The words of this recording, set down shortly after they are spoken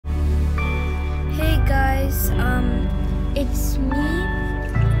guys, it's me,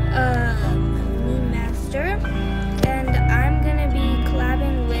 me Master, and I'm gonna be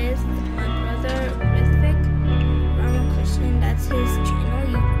collabing with my brother Rithvik, Ramakrishnan. That's his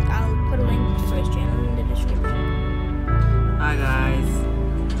channel. I'll put a link for his channel in the description. Hi guys,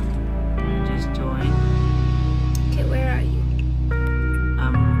 just joined. Okay, where are you?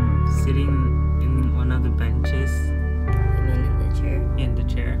 I'm sitting in one of the benches. You mean in the chair? In the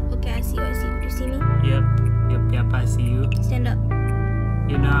chair. Okay, I see you. Do you see me? Yep, I see you. Stand up.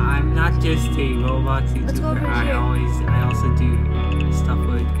 You know, I'm not just a Roblox Let's go over YouTuber. here. I also do stuff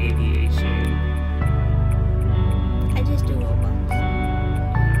with aviation. I just do Roblox.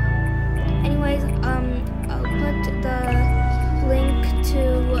 Anyways, I'll put the link to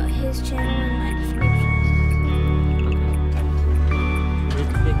his channel in my description. Okay.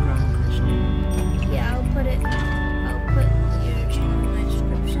 Rithvik Ramakrishnan. Yeah, I'll put your channel in my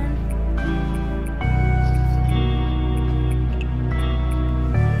description.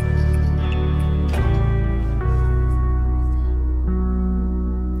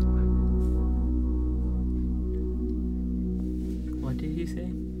 What did you say?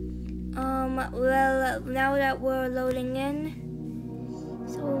 Well, now that we're loading in,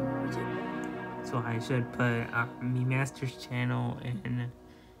 So I should put me Master's channel in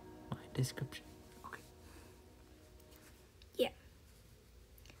my description. Okay. yeah.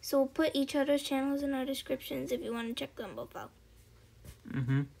 So we'll put each other's channels in our descriptions if you want to check them both out.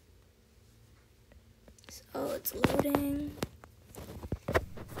 Mhm. So it's loading.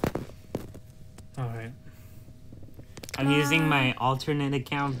 All right. I'm using my alternate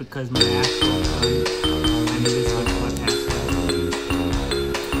account because my actual one, I need to switch my password.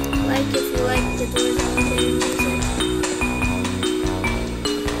 Like if you like the doors on the music.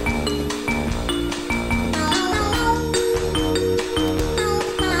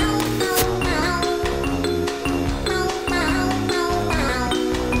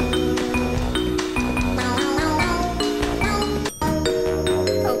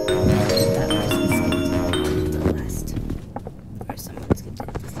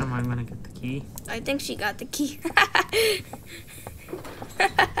 I'm gonna get the key. I think she got the key.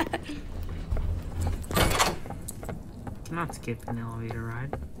 Cannot skip an elevator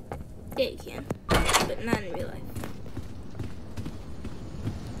ride. Yeah, you can, but not in real life.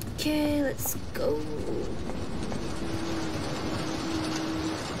 Okay, let's go.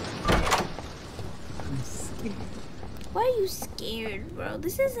 I'm scared. Why are you scared, bro?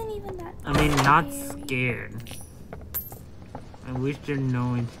 This isn't even that. I mean, not scary. scared. I wish there were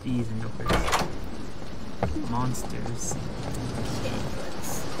no entities in the first. Monsters. Okay,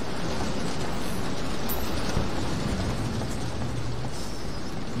 let's.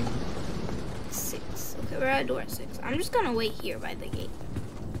 Six. Okay, we're at door 6. I'm just gonna wait here by the gate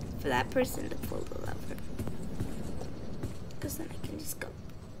for that person to pull the lever, because then I can just go.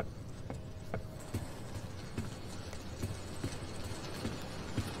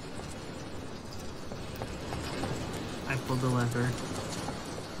 I pulled the lever.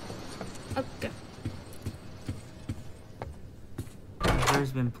 Okay, The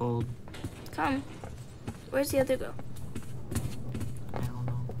lever's been pulled. come. Where's the other girl? I don't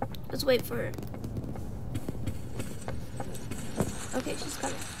know. Let's wait for her. Okay, she's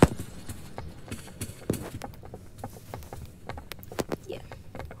coming. Yeah.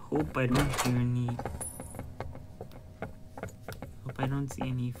 Hope I don't hear any. Hope I don't see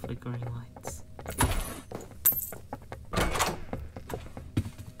any flickering lights.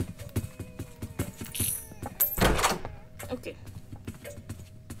 Okay.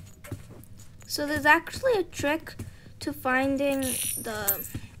 So there's actually a trick to finding the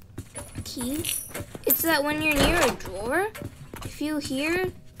key. It's that when you're near a drawer, if you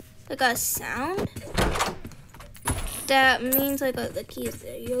hear like a sound, that means like the key is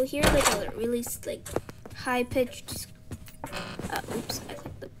there. You'll hear like a really like high pitched. Oops, I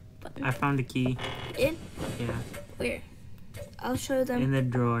clicked the button. I found a key. You did? Yeah. Where? I'll show them. In the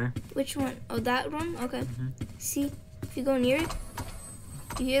drawer. Which one? Oh, that one? Okay. Mm-hmm. See, if you go near it,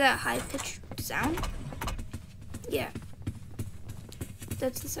 you hear that high-pitched sound? Yeah.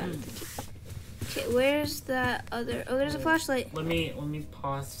 That's the sound of the key. Okay, where's that other... Oh, there's a flashlight. Let me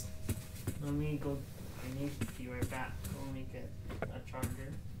pause. Let me go. I need to be right back. Let me get a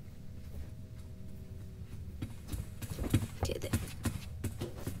charger. Okay, there.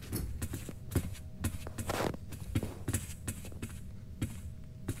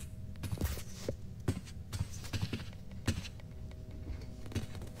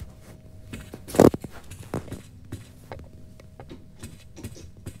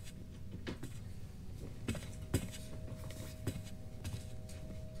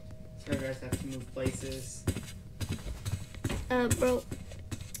 So you guys have to move places. Bro,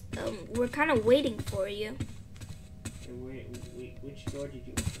 we're kind of waiting for you. Okay, wait, which door did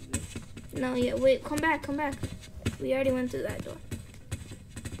you open this? No, yeah, wait, come back. We already went through that door.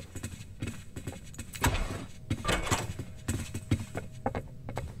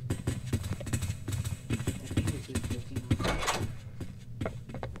 I think we're just looking on.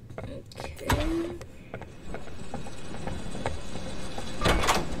 Okay.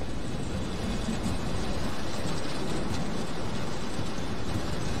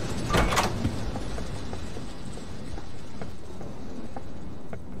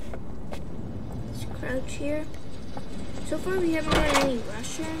 Let's crouch here. So far we haven't got any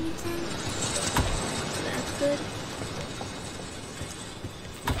rush or anything. So that's good.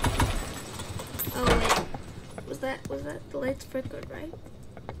 Oh wait. Was that the lights flickered, right?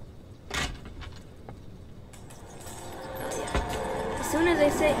 Oh yeah. As soon as I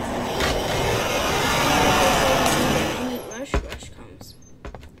say any rush comes.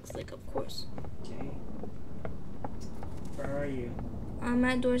 It's like, of course. Okay. Where are you? I'm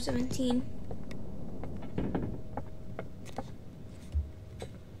at door 17.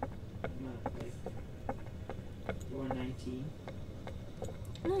 Not like door 19.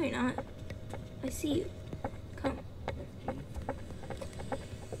 No, you're not. I see you. Come. 15.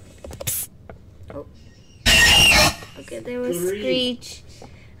 Oh. Okay, there was 3. Screech.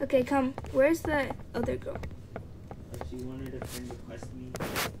 Okay, come. Where's the other girl? If you wanted a friend request me,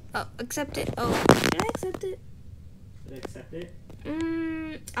 Oh, accept it. Oh, did I accept it? would I accept it?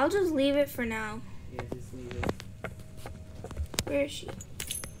 I'll just leave it for now. Yeah, just leave it. Where is she?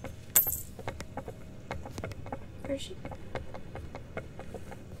 Where is she?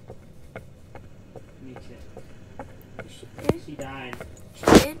 Let me check. Is she there? She died. She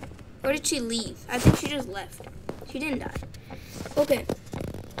did? Or did she leave? I think she just left. She didn't die. Okay.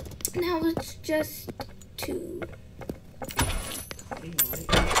 Now let's just to Hey, what?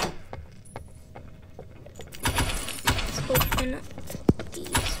 let's open up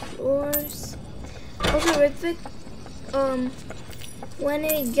these doors. Also, rithvik, when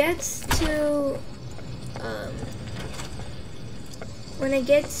it gets to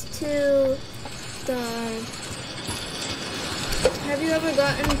the have you ever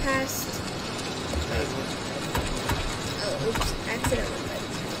gotten past oh oops, accidentally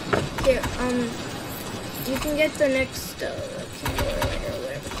typed. Here, you can get the next candle or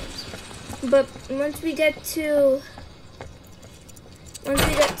whatever it is. But once we get to what's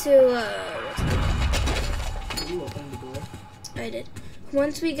it called? Did you open the door? I did.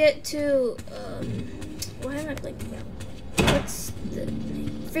 Once we get to why am I blanking out? What's the name?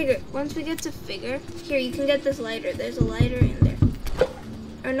 Figure. Once we get to figure, here you can get this lighter. There's a lighter in there.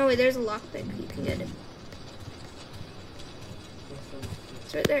 Or no, wait, there's a lockpick. You can get it.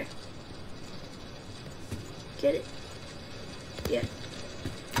 It's right there. Get it. Yeah.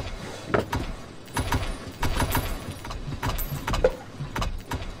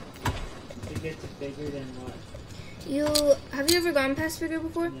 To get to figure, then what? Have you ever gone past figure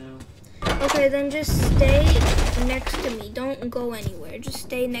before? No. Okay, then just stay next to me. Don't go anywhere. Just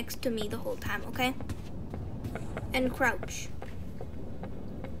stay next to me the whole time, okay? And crouch.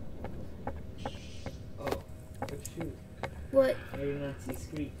 Oh, but shoot. What, I did not see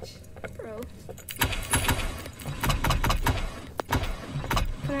Screech. bro?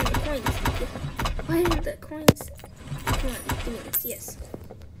 Come on, the coins. Why aren't the coins? Come on, give me this. Yes.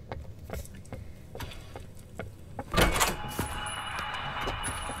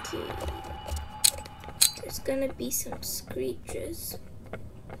 Okay. There's gonna be some screeches.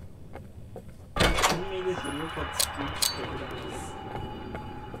 You made this video called Screech Paradise.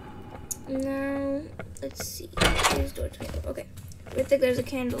 Now, let's see. Here's door 24. Okay. I think there's a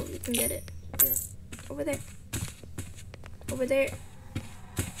candle. You can get it. Yeah. Over there. Over there.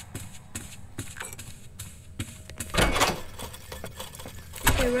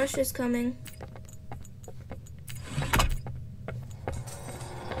 Okay, rush is coming.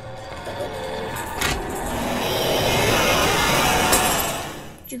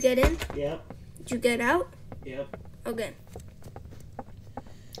 Did you get in? Yep. Did you get out? Yep. Okay.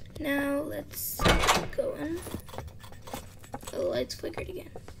 Now let's go in. Oh, the lights flickered again.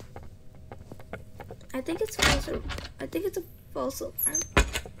 I think it's false. I think it's a false alarm.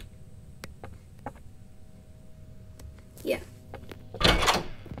 Yeah.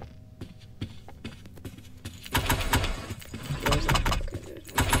 Where's it? Okay,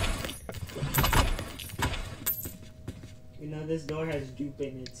 there's one. You know this door has dupe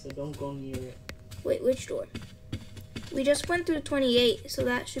in it, so don't go near it. Wait, which door? We just went through 28, so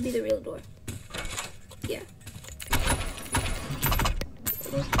that should be the real door. Yeah.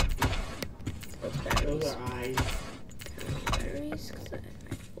 Those are eyes. Batteries, because I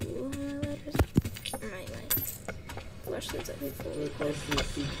might pull my letters. My flashlights are full. We're close to the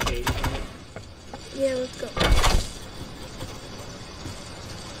seat case, right? Yeah, let's go.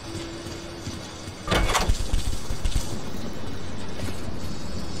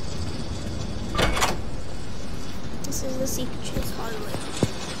 This is the secret chase hallway.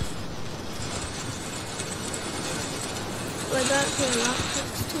 Oh, I got here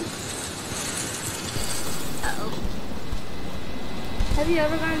lockpicks too. Uh-oh. Have you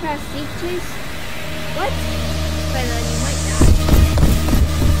ever gone past secret chase? What? By then you might die.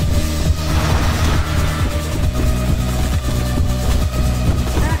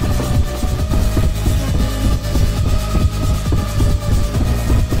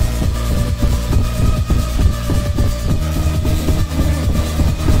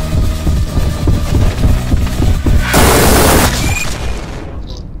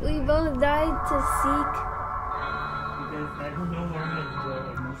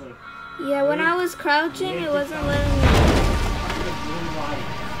 Yeah, when I was crouching, it wasn't letting me.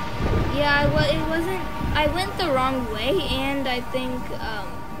 Yeah, it wasn't. I went the wrong way, and I think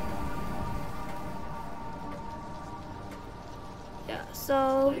yeah.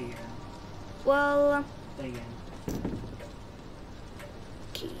 So, well, okay.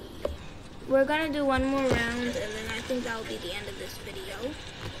 We're gonna do one more round, and then I think that'll be the end of this video.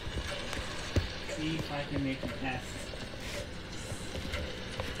 See if I can make it past.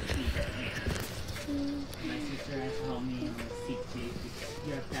 My sister has to help me in the seat case because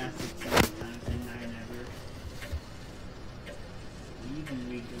you have passed it so many times and I never. Leave and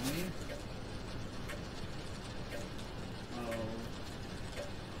rejoin. Oh.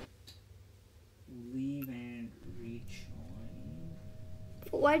 Leave and rejoin.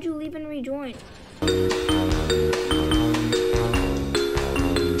 Why'd you leave and rejoin?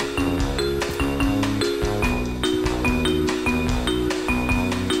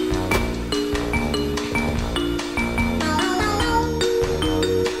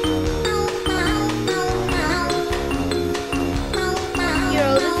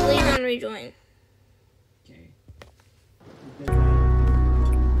 Rejoin. Okay.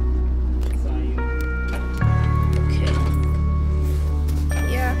 Saw you. Okay.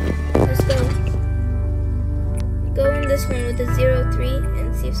 Yeah, let's go. Go in this one with a 0-3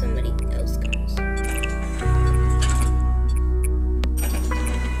 and see if somebody else comes.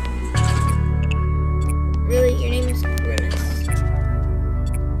 Really, your name is Grimace.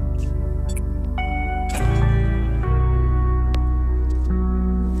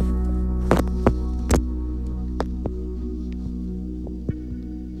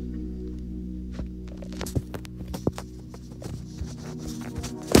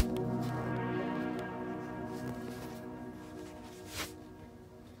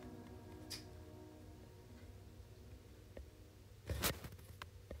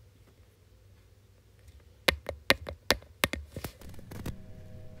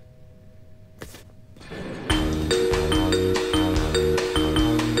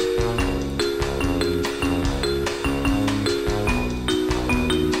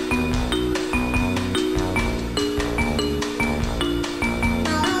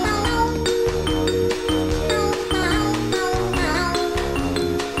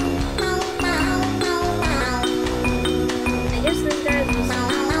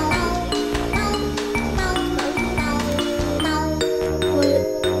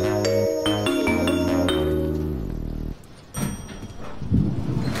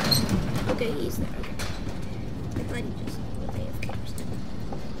 Okay, he's there. Okay. I thought he just was AFK or something.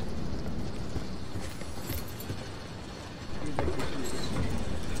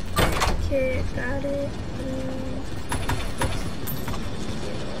 Okay, got it.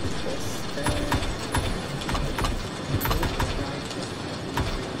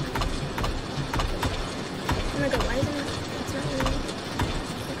 Oh my god, why isn't it? It's not really.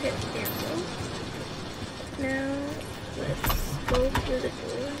 Okay, there we go. Now, let's go through the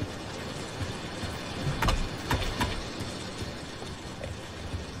door.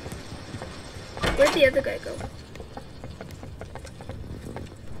 Where'd the other guy go?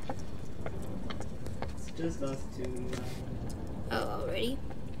 It's just us two. Oh, already?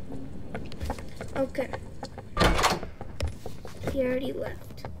 Okay. He already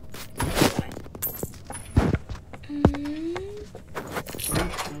left.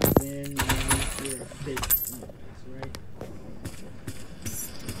 Comes in and you hear a big noise, right?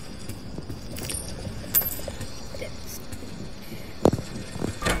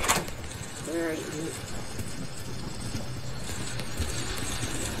 Where are you?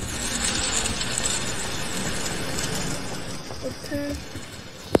 Okay.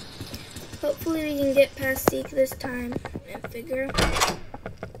 Hopefully we can get past Seek this time and figure.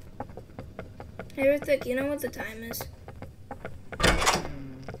 Hey Rithvik, you know what the time is?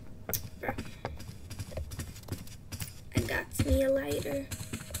 Bro. I got me a lighter.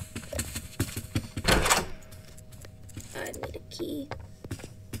 I need a key.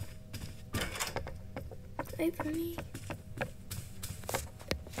 Wait for me.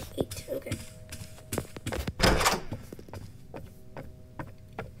 8, okay.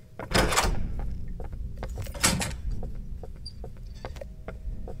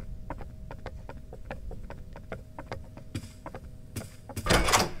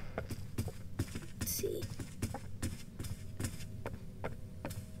 Let's see.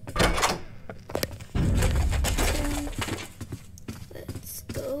 Let's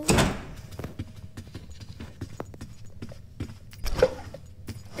go.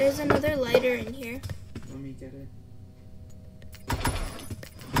 There's another lighter in here. Let me get it.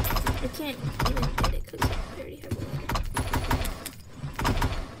 I can't even get it because I already have a lighter.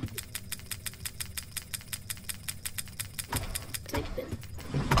 Type in.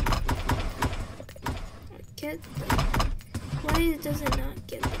 Get the. Why does it not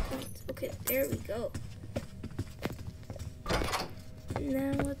get the points? Okay, there we go.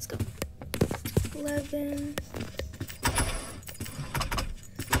 Now let's go. 11.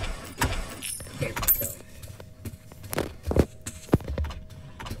 There we go.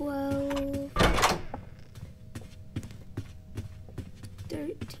 12.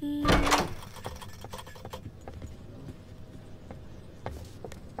 13.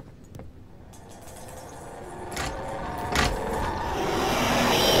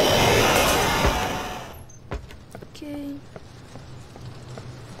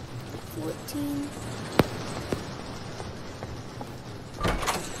 14.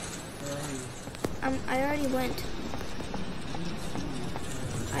 I already went.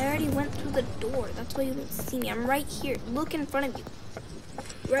 I already went through the door. That's why you didn't see me. I'm right here. Look in front of you.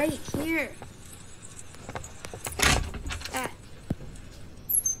 Right here. Ah.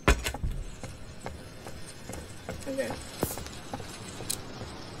 Okay.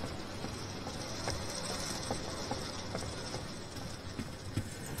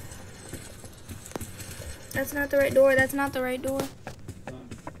 That's not the right door. That's not the right door.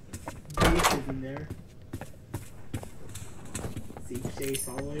 In there. Seek chase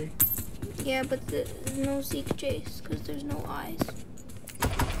hallway. Yeah, but there's no seek chase because there's no eyes.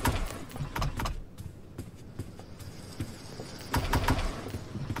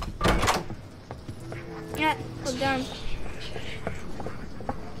 Yeah, look down.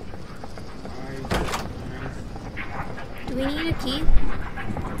 Do we need a key?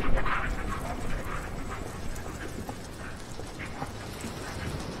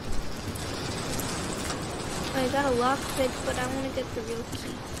 I got a lockpick, but I want to get the real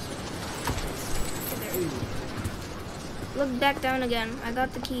key. There. Look back down again. I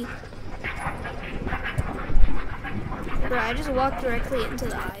got the key. Bro, I just walked directly into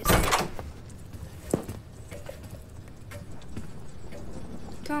the eyes.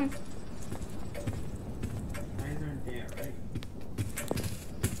 Come. Eyes aren't there, right?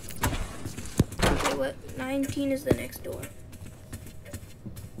 Okay, what? 19 is the next door.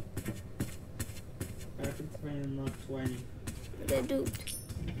 What happens when I unlock 20? They duped.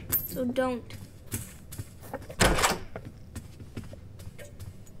 So don't.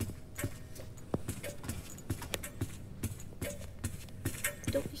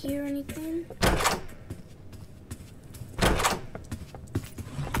 Don't hear anything.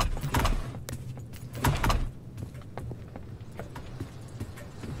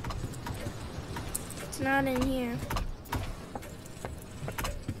 It's not in here.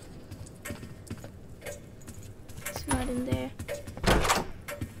 It's not in there.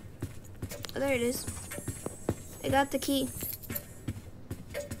 Oh, there it is. I got the key.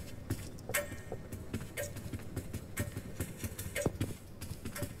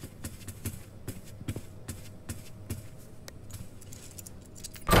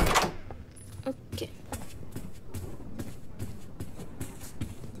 Okay.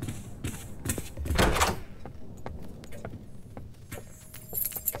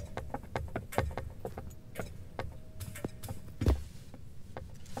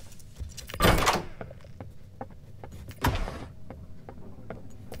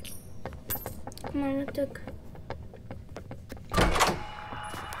 Come on, Rithvik.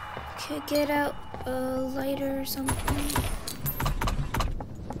 Okay, get out a lighter or something.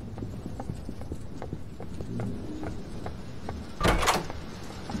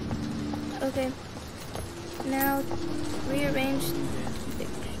 Okay. Now rearrange the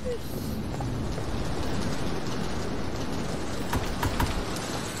pictures.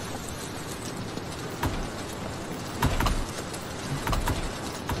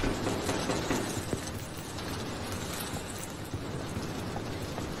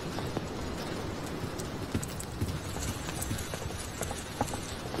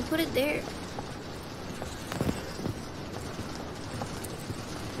 put it there.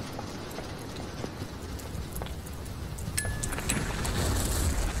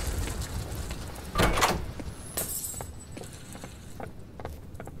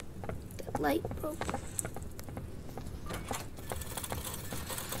 The light broke.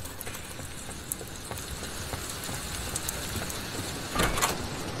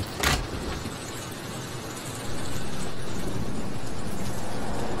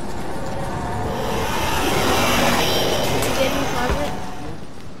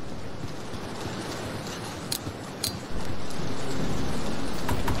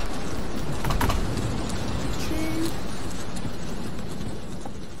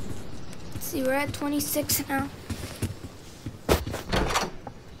 See, we're at 26 now.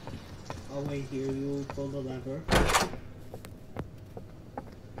 I'll wait here. You pull the lever.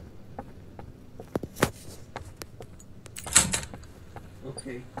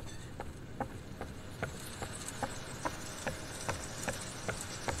 Okay.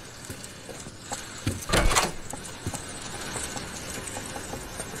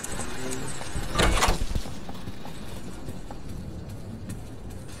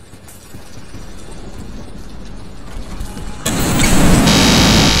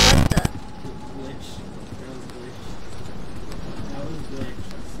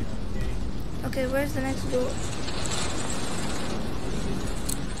 Okay, where's the next door?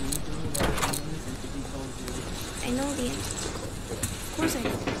 I know the answer. Of course I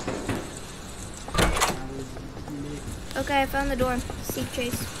know. Okay, I found the door. Seek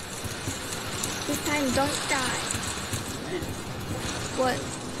Chase. This time, don't die. What?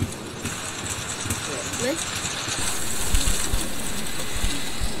 Lift?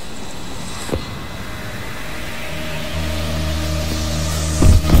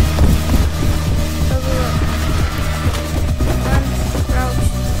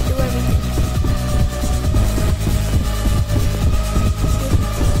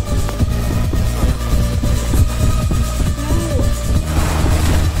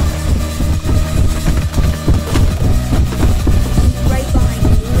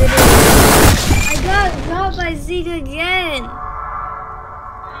 Again. I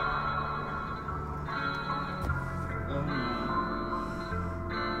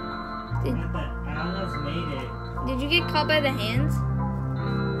almost made it. Did you get caught by the hands?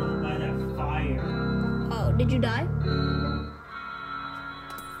 No, by the fire. Oh, did you die?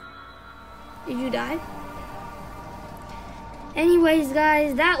 Did you die? Anyways,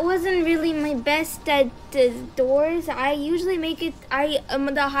 guys, that wasn't really my best at the doors. I usually make it.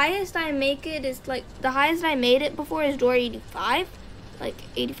 The highest I make it is like the highest I made it before is door 85, like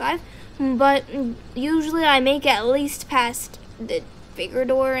 85. But usually I make at least past the bigger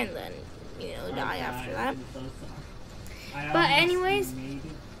door and then die after that. But anyways,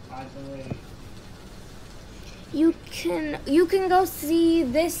 you can go see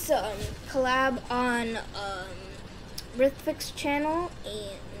this collab on rithvik's channel,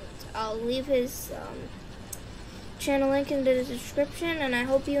 and I'll leave his channel link in the description, and I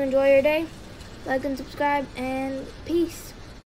hope you enjoy your day. Like and subscribe, and peace.